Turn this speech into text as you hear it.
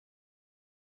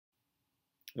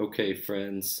Okay,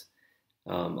 friends.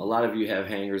 A lot of you have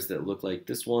hangars that look like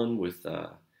this one with,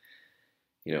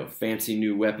 fancy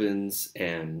new weapons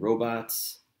and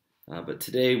robots. But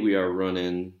today we are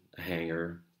running a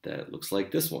hangar that looks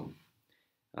like this one.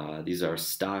 These are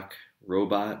stock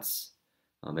robots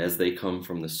as they come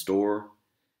from the store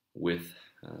with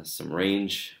some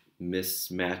range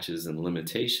mismatches and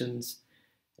limitations,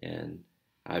 and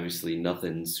obviously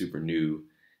nothing super new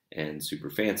and super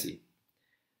fancy.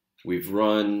 We've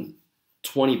run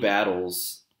 20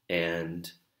 battles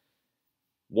and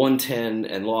won 10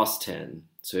 and lost 10.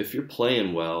 So if you're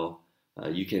playing well,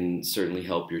 you can certainly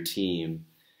help your team.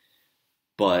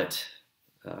 But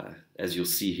as you'll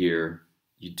see here,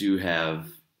 you do have,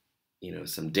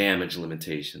 some damage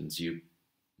limitations. You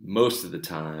most of the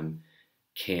time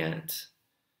can't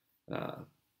uh,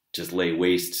 just lay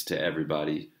waste to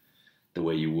everybody the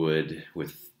way you would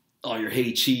with all your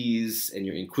Hay-Cheese and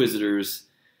your Inquisitors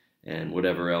and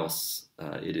whatever else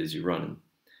it is you're running.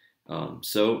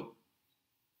 So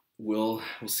we'll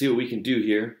see what we can do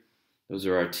here. Those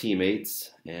are our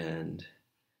teammates, and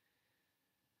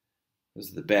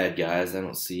those are the bad guys. I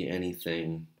don't see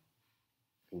anything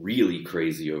really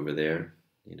crazy over there.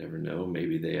 You never know.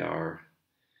 Maybe they are.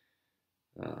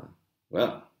 Uh,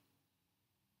 well,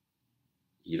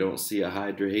 you don't see a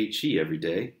Hydra HE every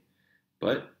day,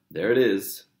 but there it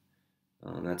is.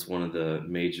 That's one of the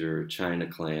major China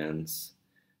clans,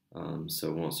 so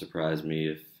it won't surprise me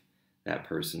if that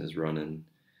person is running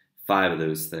 5 of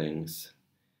those things.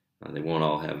 They won't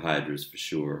all have Hydras for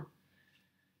sure,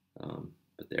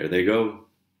 but there they go.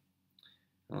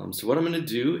 So what I'm going to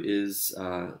do is,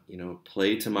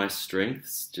 play to my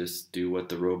strengths, just do what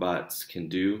the robots can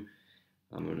do.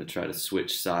 I'm going to try to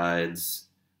switch sides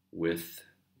with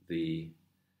the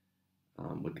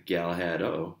Galahad.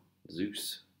 Uh-oh,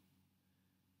 Zeus.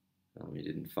 He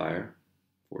didn't fire,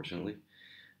 fortunately,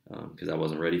 because I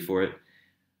wasn't ready for it.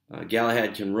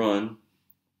 Galahad can run,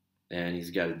 and he's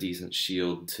got a decent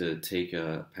shield to take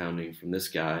a pounding from this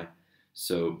guy.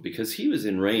 So because he was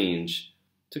in range,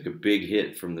 took a big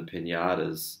hit from the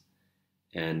pinatas,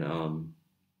 and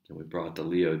we brought the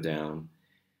Leo down.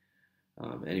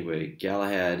 Anyway,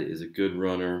 Galahad is a good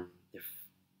runner. If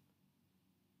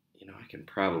I can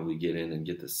probably get in and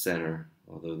get the center,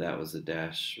 although that was a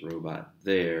dash robot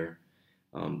there.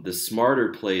 The smarter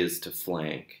play is to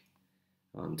flank,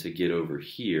 to get over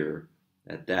here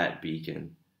at that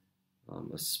beacon,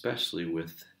 especially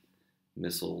with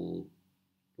missile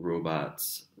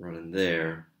robots running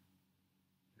there.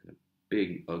 And a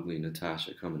big, ugly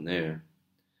Natasha coming there.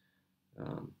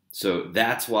 So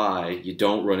that's why you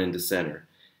don't run into center.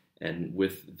 And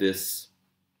with this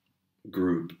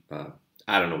group,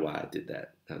 I don't know why I did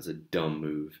that. That was a dumb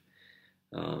move.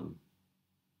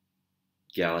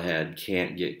 Galahad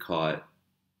can't get caught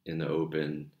in the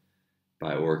open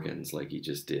by Orkans like he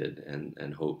just did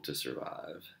and hope to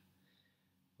survive.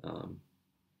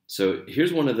 So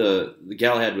here's one of the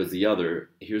Galahad was the other.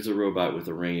 Here's a robot with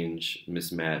a range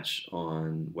mismatch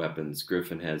on weapons.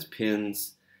 Griffin has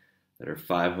pins that are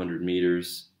 500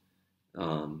 meters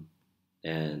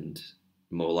and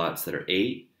Molots that are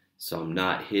 8. So I'm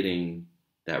not hitting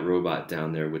that robot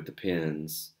down there with the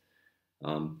pins.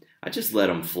 I just let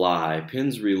them fly.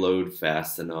 Pins reload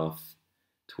fast enough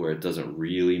to where it doesn't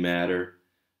really matter.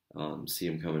 See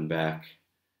them coming back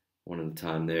one at a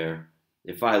time there.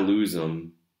 If I lose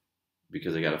them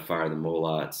because I got to fire the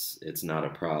Molots, it's not a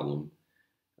problem.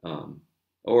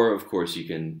 Or, of course, you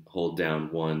can hold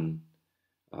down one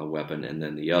weapon and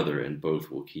then the other, and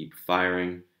both will keep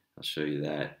firing. I'll show you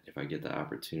that if I get the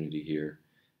opportunity here.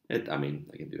 I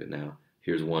can do it now.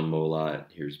 Here's one Molot,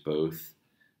 here's both,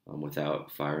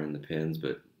 without firing the pins,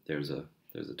 but there's a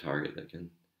target that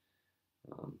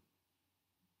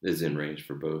is in range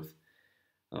for both.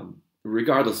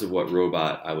 Regardless of what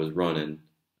robot I was running,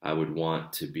 I would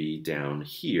want to be down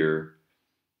here,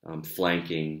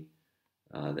 flanking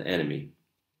the enemy.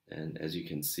 And as you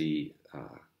can see,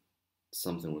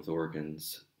 something with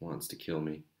Orkans wants to kill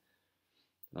me.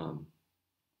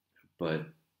 But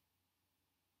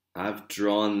I've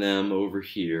drawn them over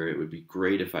here. It would be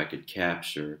great if I could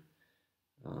capture.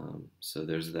 So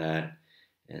there's that,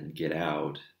 and get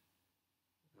out.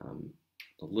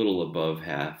 A little above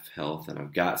half health, and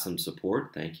I've got some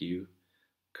support. Thank you,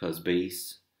 Cuz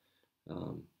Base.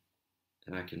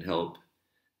 And I can help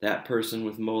that person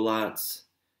with Molots,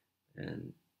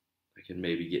 and I can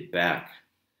maybe get back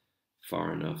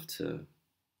far enough to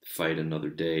fight another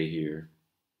day here.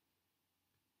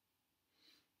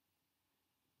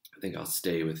 I think I'll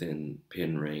stay within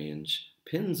pin range.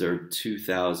 Pins are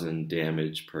 2,000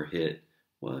 damage per hit.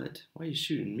 What? Why are you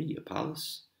shooting me,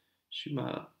 Apollos? shoot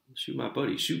my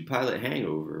buddy, shoot Pilot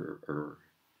Hangover, or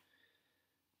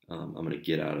I'm going to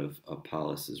get out of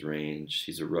Apollos' range.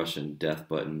 He's a Russian death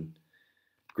button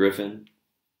Griffin,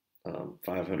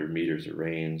 500 meters of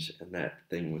range, and that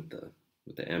thing with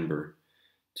the Ember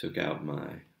took out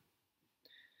my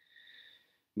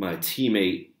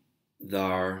teammate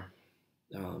Thar.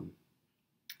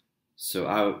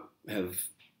 So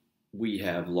we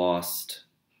have lost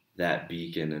that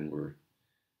beacon, and we're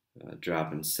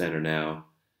dropping center now.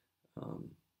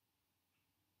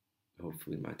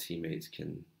 Hopefully my teammates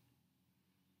can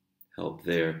help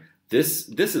there. This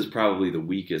is probably the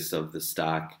weakest of the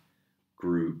stock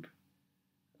group.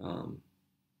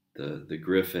 The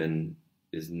Griffin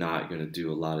is not going to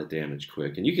do a lot of damage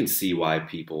quick, and you can see why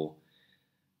people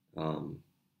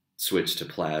switch to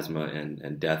plasma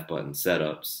and death button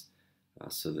setups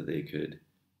so that they could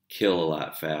kill a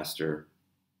lot faster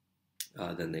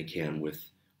than they can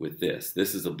with this.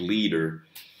 This is a bleeder,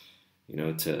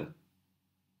 to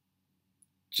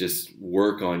just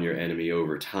work on your enemy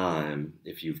over time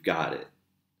if you've got it.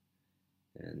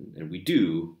 And we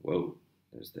do. Whoa,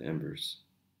 there's the embers.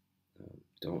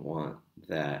 Don't want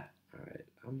that. All right,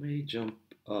 I may jump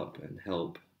up and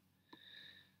help.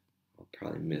 I'll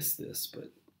probably miss this, but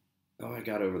oh, I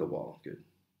got over the wall. Good.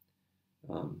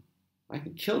 I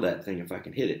can kill that thing if I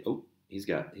can hit it. Oh, he's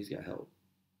got help.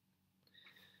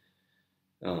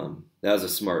 That was a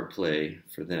smart play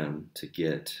for them to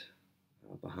get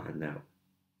behind that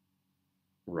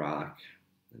rock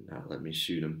and not let me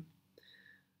shoot him.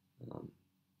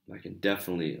 I can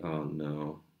definitely, oh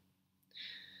no.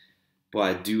 Boy,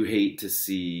 I do hate to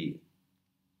see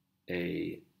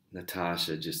a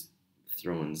Natasha just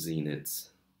throwing zeniths.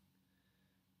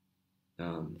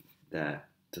 That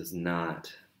does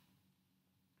not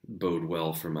bode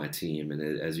well for my team.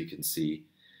 And as you can see,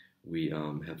 we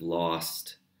have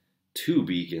lost 2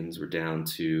 beacons. We're down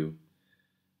to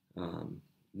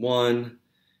 1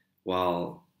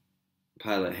 while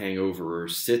Pilot Hangover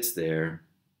sits there.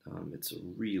 It's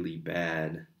really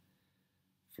bad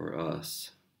for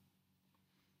us.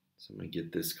 So I'm going to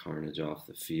get this carnage off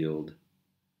the field.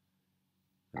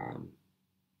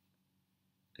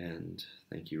 And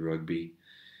thank you, Rugby.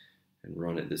 And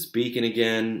run at this beacon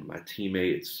again. My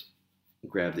teammates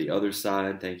grab the other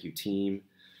side. Thank you, team.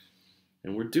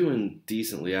 And we're doing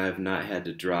decently. I have not had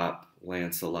to drop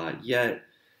Lancelot yet.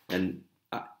 And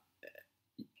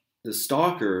the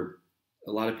Stalker,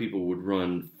 a lot of people would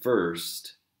run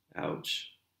first.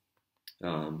 Ouch.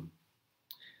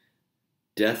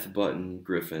 Death Button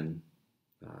Griffin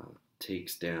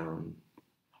takes down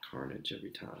Carnage every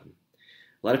time.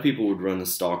 A lot of people would run the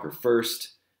Stalker first,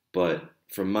 but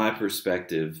from my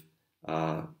perspective,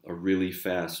 a really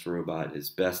fast robot is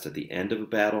best at the end of a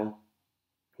battle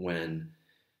when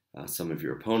some of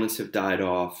your opponents have died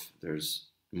off. There's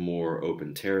more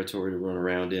open territory to run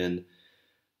around in.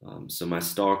 So my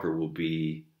Stalker will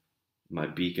be my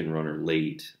beacon runner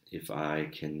late if I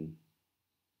can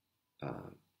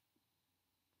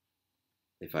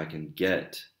if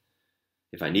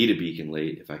I need a beacon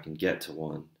late, if I can get to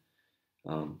one.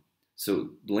 So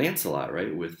Lancelot,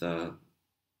 right, with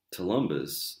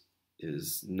Tulumbas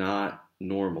is not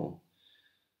normal.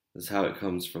 This is how it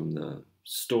comes from the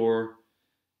store,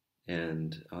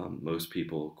 and most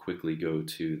people quickly go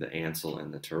to the Ansel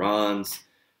and the Terrans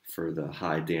for the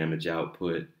high damage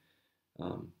output.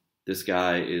 This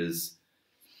guy is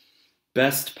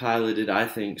best piloted, I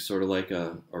think, sort of like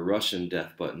a Russian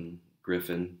death button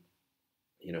Griffin.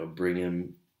 Bring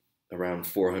him around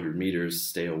 400 meters,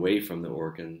 stay away from the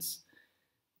Orkans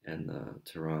and the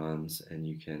Terrans, and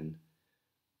you can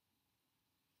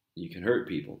hurt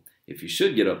people. If you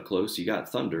should get up close, you got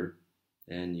Thunder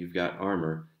and you've got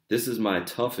armor. This is my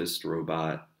toughest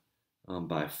robot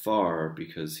by far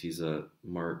because he's a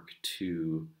Mark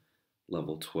II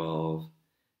level 12,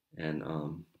 and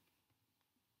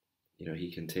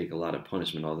he can take a lot of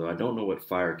punishment, although I don't know what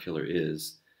Fire Killer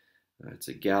is. It's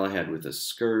a Galahad with a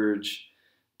Scourge,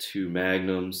 2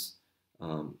 Magnums.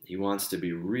 He wants to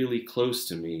be really close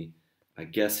to me. I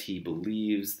guess he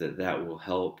believes that will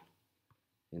help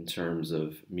in terms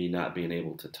of me not being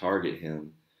able to target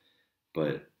him.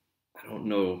 But I don't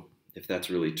know if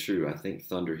that's really true. I think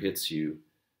Thunder hits you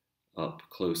up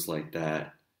close like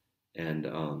that and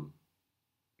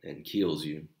kills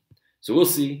you. So we'll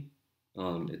see.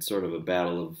 It's sort of a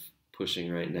battle of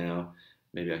pushing right now.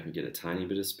 Maybe I can get a tiny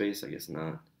bit of space. I guess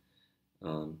not.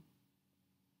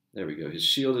 There we go. His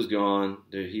shield is gone.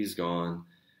 There, he's gone.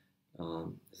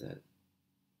 And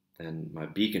my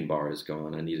beacon bar is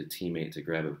gone. I need a teammate to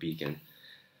grab a beacon,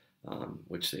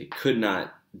 which they could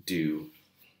not do.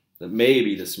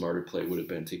 maybe the smarter play would have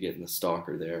been to get in the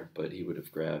stalker there, but he would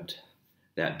have grabbed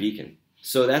that beacon.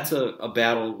 So that's a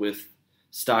battle with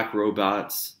stock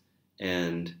robots,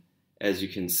 and as you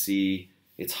can see,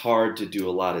 it's hard to do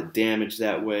a lot of damage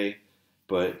that way,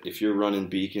 but if you're running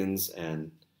beacons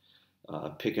and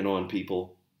picking on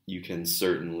people, you can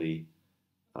certainly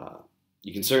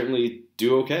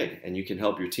do okay, and you can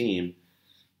help your team.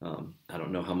 I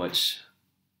don't know how much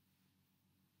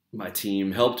my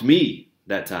team helped me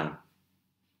that time.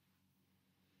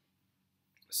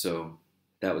 So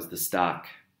that was the stock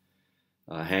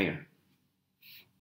hanger.